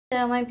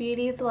So my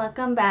beauties,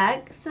 welcome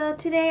back. So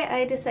today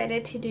I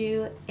decided to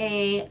do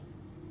a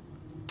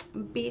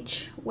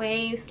beach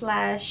wave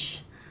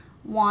slash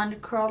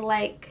wand curl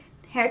like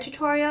hair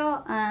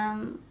tutorial.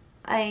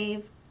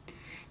 I've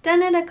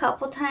done it a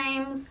couple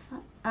times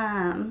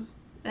and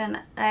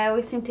I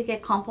always seem to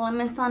get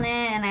compliments on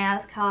it, and I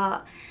ask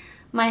how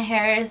my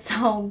hair is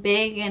so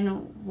big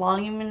and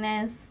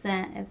voluminous,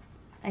 and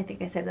I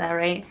think I said that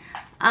right.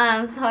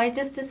 So I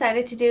just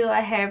decided to do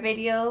a hair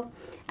video.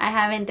 I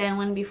haven't done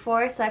one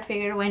before, so I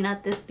figured why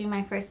not this be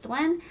my first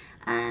one.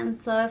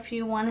 So if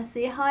you want to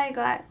see how I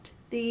got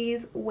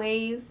these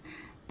waves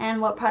and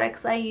what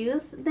products I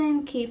use,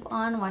 then keep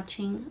on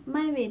watching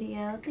my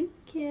video. Thank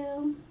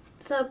you.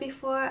 So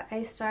before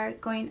I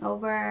start going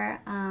over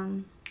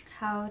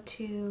how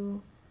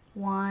to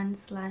wand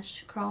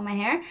slash curl my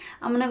hair,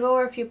 I'm gonna go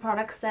over a few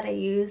products that I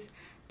use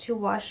to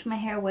wash my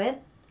hair with.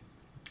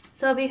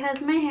 So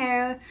because my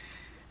hair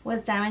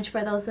was damaged,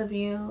 for those of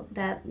you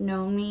that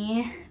know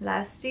me,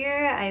 last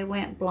year I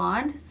went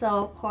blonde,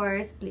 so of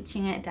course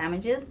bleaching it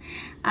damages,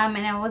 and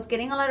I was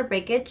getting a lot of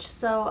breakage.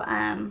 So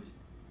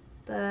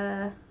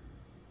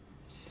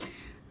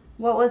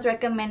what was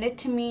recommended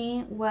to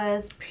me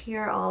was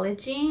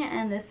Pureology,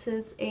 and this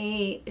is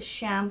a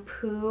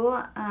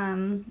shampoo.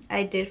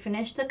 I did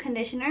finish the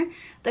conditioner.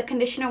 The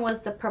conditioner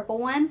was the purple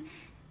one,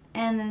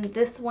 and then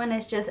this one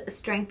is just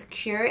Strength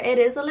Cure. It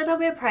is a little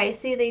bit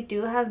pricey. They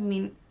do have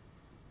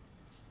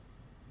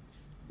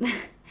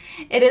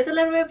it is a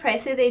little bit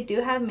pricey. They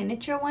do have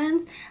miniature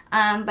ones,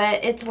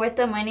 but it's worth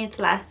the money. It's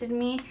lasted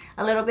me.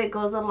 A little bit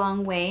goes a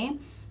long way.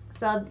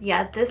 So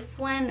yeah, this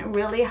one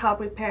really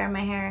helped repair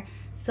my hair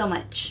so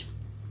much.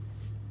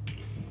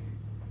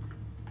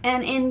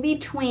 And in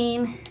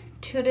between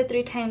 2 to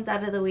 3 times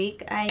out of the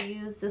week, I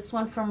use this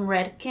one from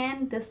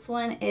Redkin. This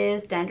one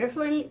is dandruff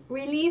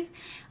relief,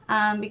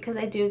 because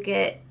I do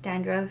get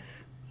dandruff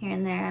here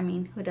and there. I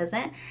mean, who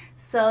doesn't?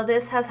 So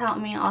this has helped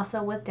me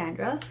also with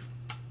dandruff.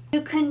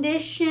 To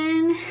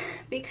condition,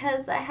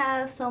 because I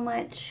have so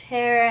much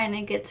hair and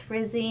it gets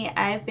frizzy,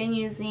 I've been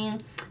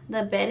using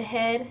the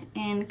BedHead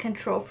and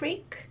Control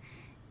Freak,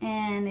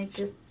 and it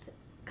just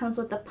comes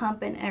with the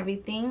pump and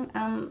everything.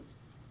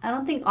 I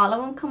don't think all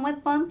of them come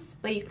with pumps,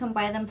 but you can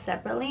buy them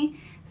separately.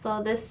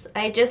 So this,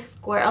 I just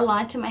squirt a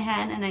lot to my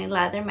hand and I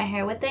lather my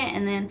hair with it,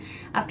 and then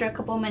after a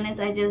couple minutes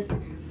I just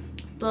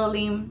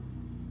slowly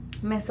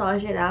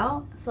massage it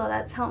out. So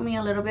that's helped me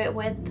a little bit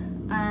with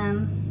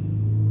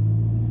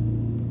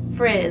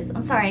frizz.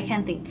 I'm sorry, I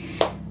can't think.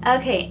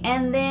 Okay,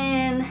 and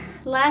then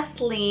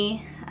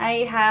lastly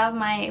I have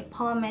my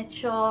Paul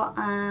Mitchell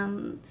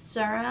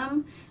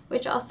serum,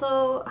 which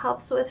also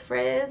helps with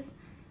frizz.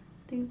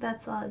 I think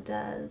that's all it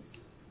does.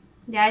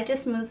 Yeah, it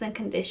just smooths and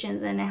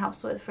conditions, and it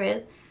helps with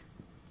frizz.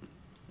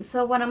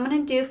 So what I'm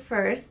gonna do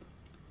first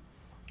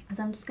is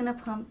I'm just gonna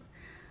pump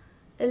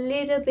a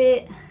little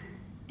bit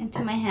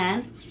into my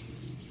hand,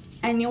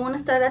 and you want to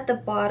start at the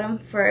bottom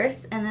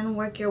first and then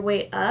work your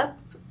way up.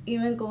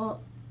 Even go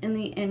in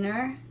the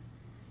inner.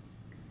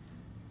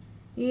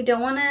 You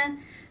don't want to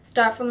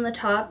start from the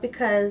top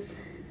because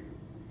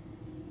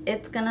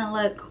it's gonna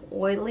look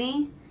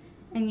oily,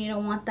 and you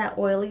don't want that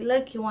oily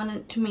look. You want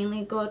it to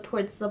mainly go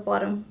towards the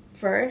bottom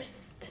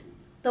first.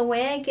 The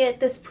way I get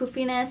this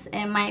poofiness,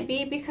 it might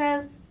be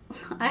because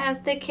I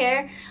have thick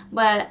hair,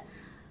 but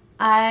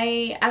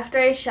after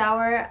I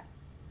shower,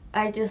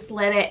 I just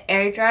let it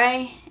air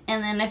dry,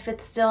 and then if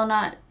it's still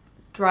not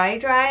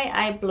dry,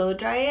 I blow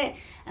dry it.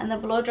 And the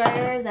blow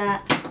dryer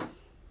that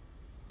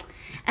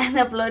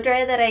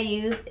I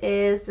use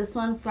is this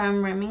one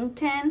from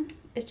Remington.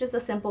 It's just a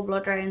simple blow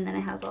dryer, and then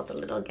it has all the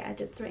little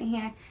gadgets right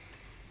here.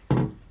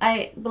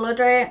 I blow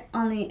dry it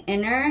on the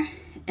inner,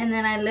 and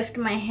then I lift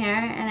my hair,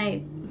 and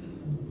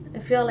I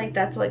feel like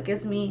that's what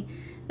gives me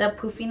the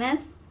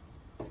poofiness.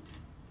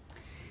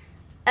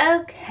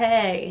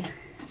 Okay,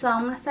 so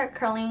I'm gonna start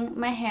curling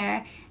my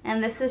hair,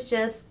 and this is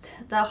just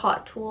the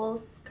Hot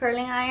Tools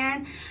curling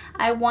iron.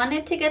 I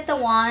wanted to get the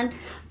wand,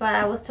 but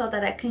I was told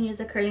that I can use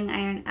a curling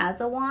iron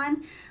as a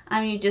wand.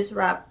 You just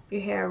wrap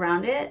your hair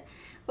around it,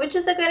 which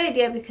is a good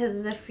idea,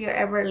 because if you're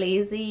ever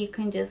lazy, you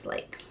can just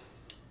like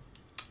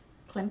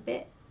clamp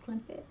it.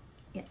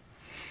 Yeah.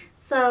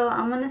 So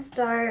I'm gonna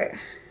start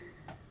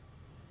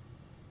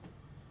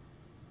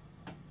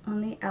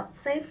on the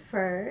outside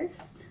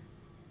first.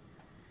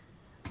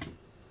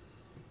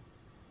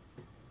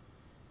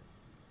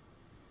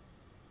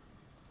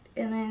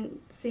 And then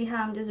see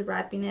how I'm just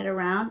wrapping it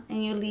around,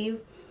 and you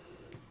leave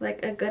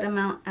like a good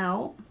amount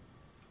out.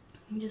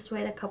 You just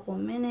wait a couple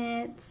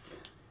minutes.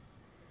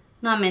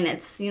 Not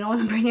minutes, you don't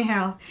want to burn your hair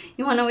off.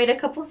 You want to wait a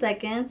couple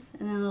seconds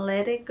and then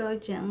let it go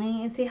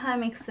gently, and see how it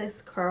makes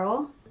this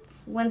curl.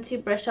 Once you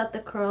brush out the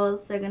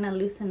curls, they're gonna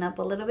loosen up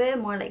a little bit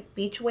more, like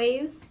beach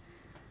waves.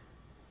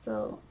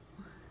 So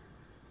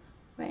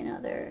right now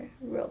they're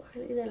real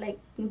curly. They're like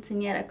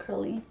quinceañera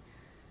curly.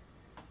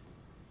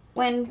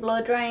 When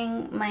blow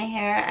drying my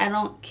hair, I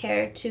don't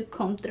care to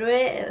comb through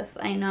it if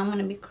I know I'm going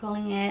to be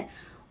curling it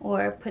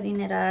or putting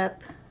it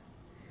up.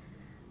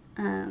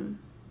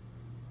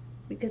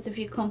 because if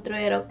you comb through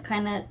it, it'll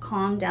kind of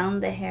calm down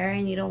the hair,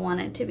 and you don't want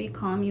it to be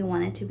calm, you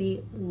want it to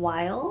be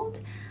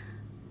wild,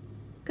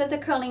 because the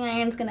curling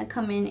iron is going to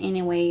come in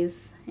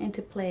anyways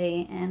into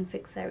play and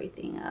fix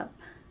everything up.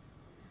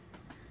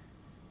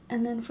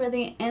 And then for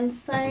the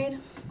inside,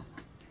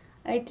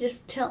 I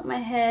just tilt my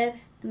head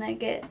and I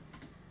get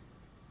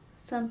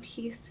some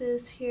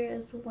pieces here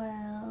as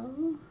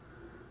well.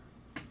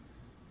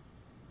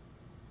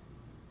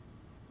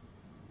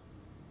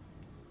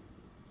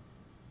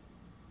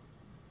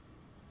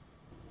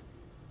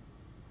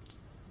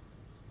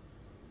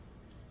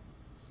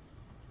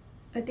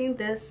 I think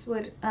this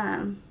would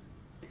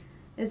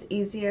is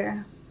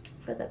easier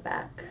for the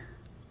back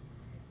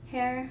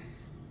hair,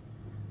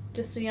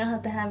 just so you don't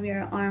have to have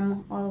your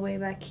arm all the way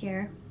back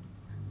here.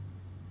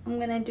 I'm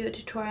gonna do a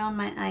tutorial on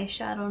my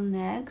eyeshadow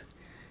next,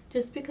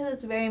 just because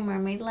it's very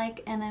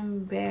mermaid-like, and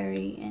I'm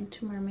very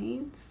into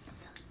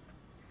mermaids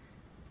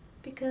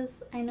because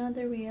I know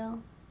they're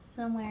real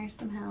somewhere,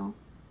 somehow.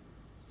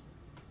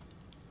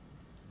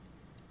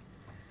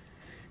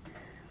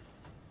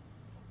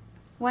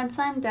 Once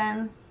I'm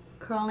done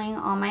curling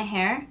all my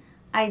hair,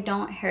 I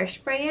don't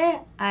hairspray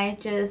it, I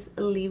just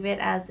leave it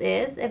as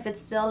is. If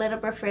it's still a little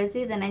bit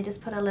frizzy, then I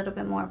just put a little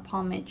bit more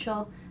Paul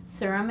Mitchell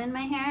serum in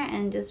my hair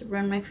and just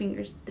run my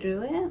fingers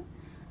through it,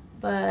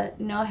 but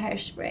no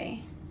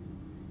hairspray.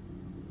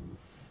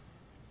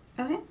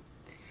 Okay,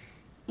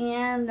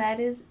 and that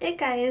is it,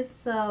 guys.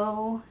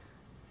 So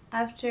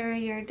after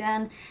you're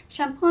done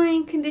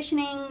shampooing,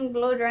 conditioning,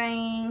 blow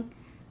drying,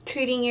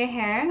 treating your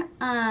hair,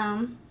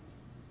 and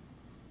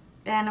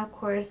of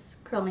course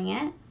curling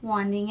it,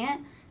 wanding it,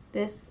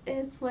 this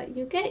is what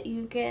you get.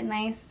 You get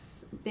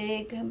nice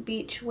big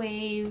beach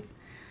wave,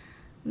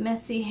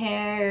 messy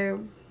hair,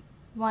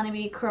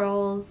 wannabe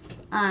curls.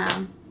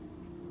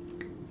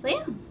 So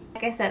yeah,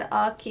 like I said,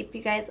 I'll keep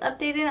you guys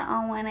updated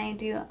on when I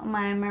do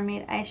my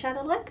mermaid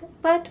eyeshadow look,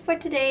 but for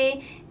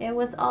today it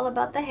was all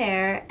about the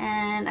hair,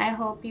 and I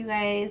hope you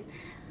guys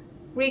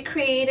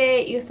recreate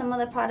it, use some of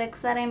the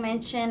products that I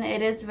mentioned.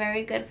 It is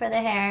very good for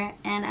the hair,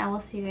 and I will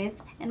see you guys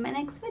in my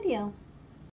next video.